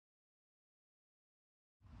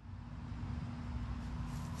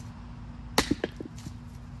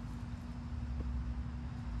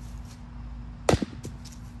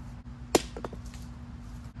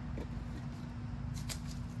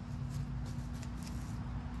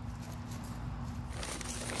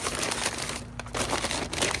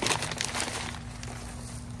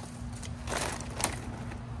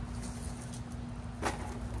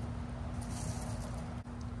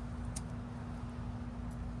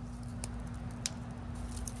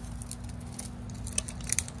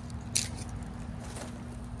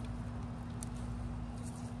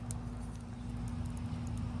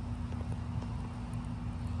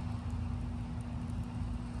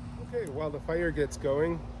Okay, while the fire gets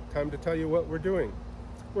going, time to tell you what we're doing.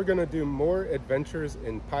 We're going to do more adventures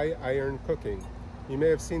in pie iron cooking. You may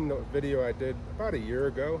have seen the video I did about a year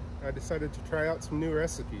ago. I decided to try out some new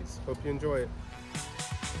recipes. Hope you enjoy it.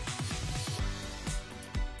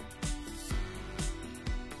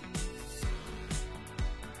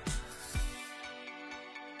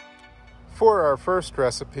 For our first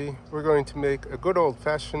recipe, we're going to make a good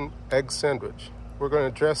old-fashioned egg sandwich. We're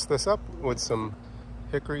going to dress this up with some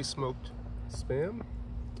hickory smoked Spam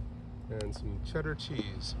and some cheddar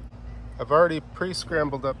cheese. I've already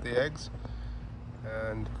pre-scrambled up the eggs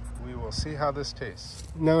and we will see how this tastes.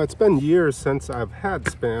 Now, it's been years since I've had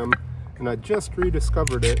Spam and I just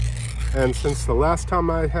rediscovered it, and since the last time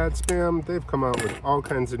I had Spam, they've come out with all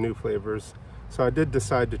kinds of new flavors, so I did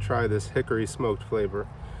decide to try this hickory smoked flavor.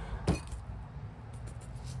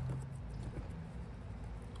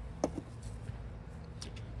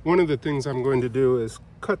 One of the things I'm going to do is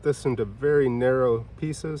cut this into very narrow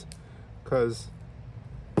pieces because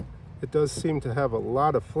it does seem to have a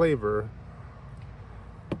lot of flavor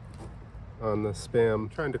on the Spam. I'm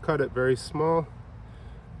trying to cut it very small.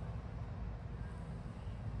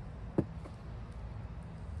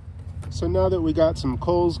 So now that we got some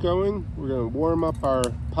coals going, we're going to warm up our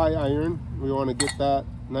pie iron. We want to get that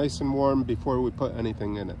nice and warm before we put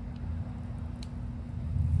anything in it.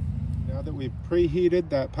 Now that we've preheated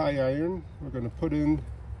that pie iron, we're going to put in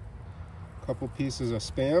a couple pieces of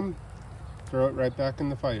Spam, throw it right back in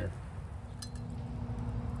the fire.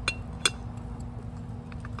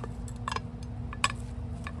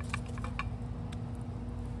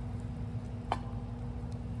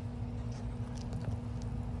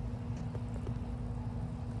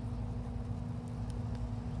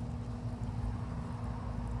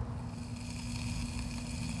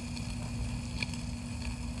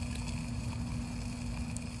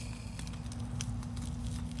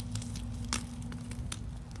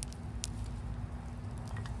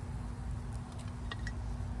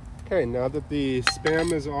 Okay, now that the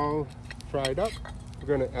Spam is all fried up, we're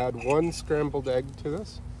going to add one scrambled egg to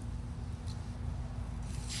this.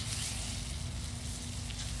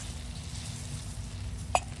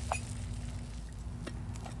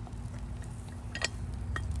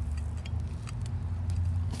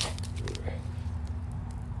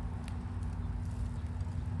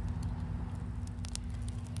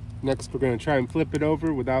 Next, we're going to try and flip it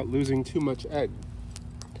over without losing too much egg.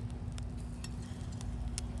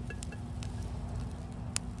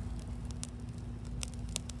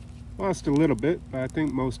 Lost a little bit, but I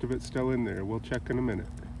think most of it's still in there. We'll check in a minute.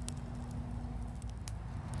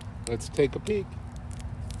 Let's take a peek.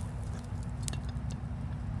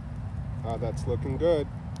 Ah, that's looking good.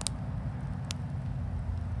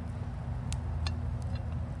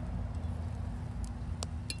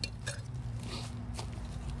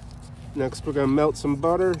 Next, we're going to melt some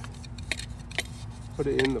butter, put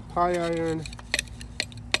it in the pie iron,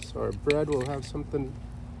 so our bread will have something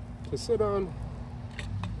to sit on.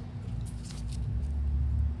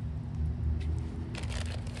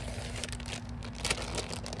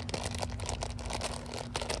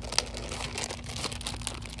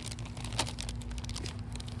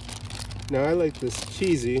 Now, I like this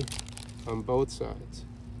cheesy on both sides.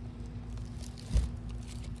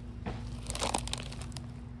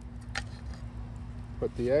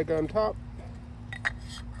 Put the egg on top.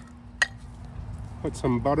 Put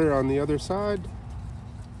some butter on the other side.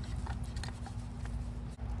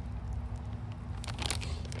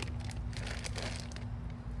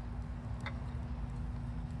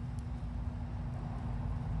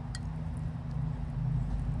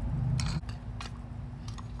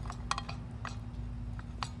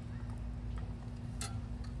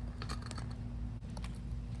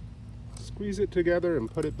 Squeeze it together and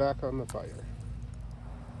put it back on the fire.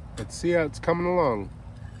 Let's see how it's coming along.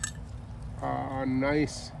 Ah,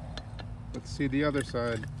 nice. Let's see the other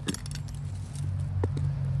side.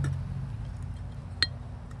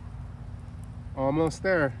 Almost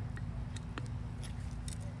there.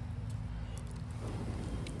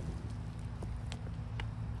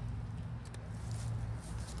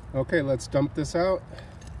 Okay, let's dump this out.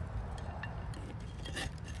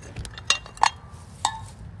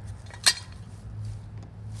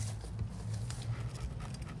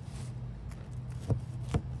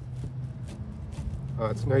 Oh,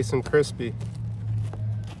 it's nice and crispy.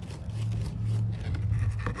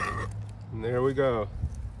 And there we go.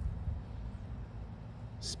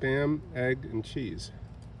 Spam, egg, and cheese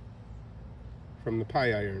from the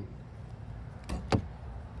pie iron.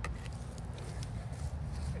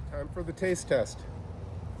 Time for the taste test.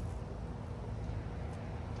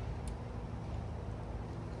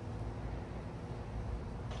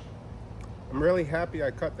 I'm really happy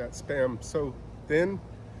I cut that Spam so thin.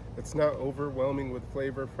 It's not overwhelming with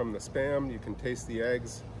flavor from the Spam. You can taste the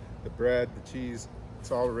eggs, the bread, the cheese.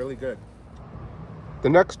 It's all really good. The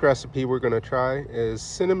next recipe we're going to try is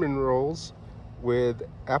cinnamon rolls with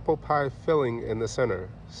apple pie filling in the center.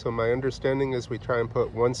 So my understanding is we try and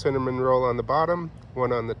put one cinnamon roll on the bottom,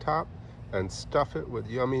 one on the top, and stuff it with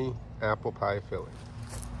yummy apple pie filling.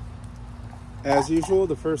 As usual,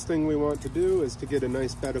 the first thing we want to do is to get a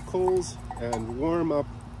nice bed of coals and warm up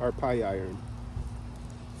our pie iron.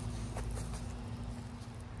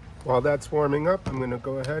 While that's warming up, I'm going to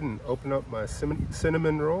go ahead and open up my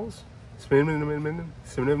cinnamon rolls. Cinnamon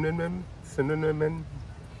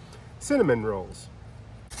rolls.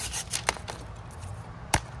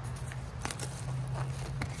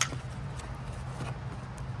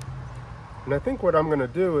 And I think what I'm going to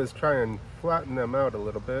do is try and flatten them out a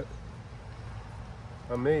little bit.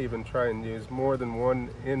 I may even try and use more than one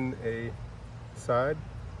in a side.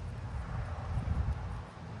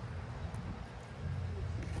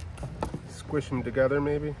 Squish them together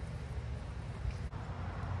maybe.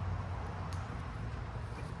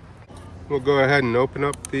 We'll go ahead and open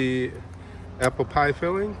up the apple pie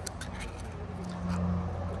filling.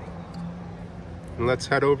 And let's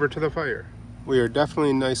head over to the fire. We are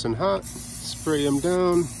definitely nice and hot. Spray them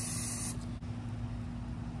down.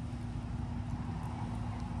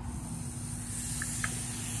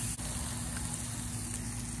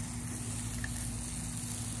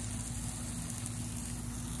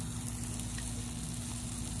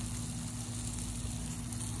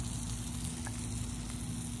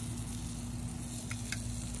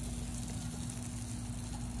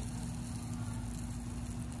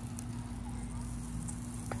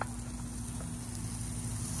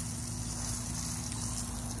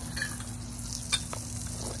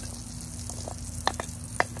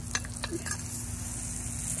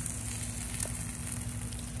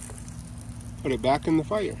 Put it back in the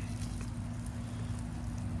fire.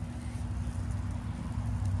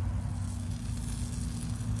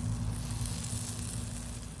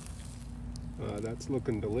 That's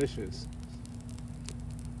looking delicious.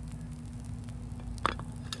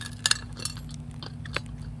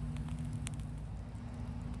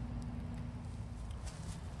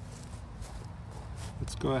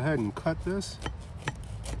 Let's go ahead and cut this.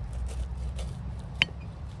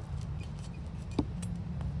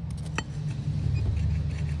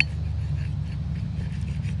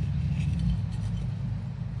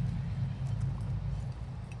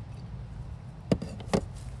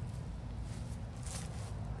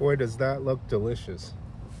 Boy, does that look delicious.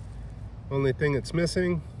 Only thing it's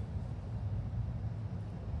missing,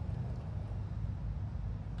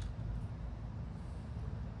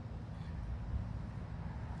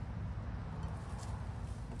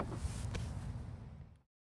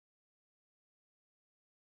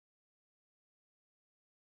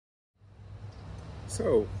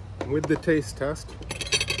 so with the taste test,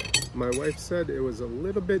 my wife said it was a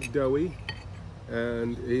little bit doughy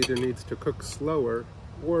and it either needs to cook slower,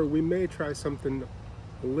 or we may try something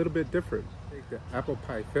a little bit different. Take the apple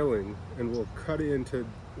pie filling and we'll cut it into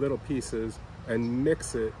little pieces and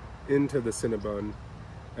mix it into the Cinnabon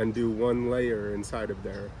and do one layer inside of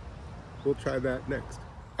there. We'll try that next.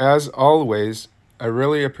 As always, I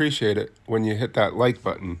really appreciate it when you hit that like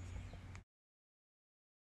button.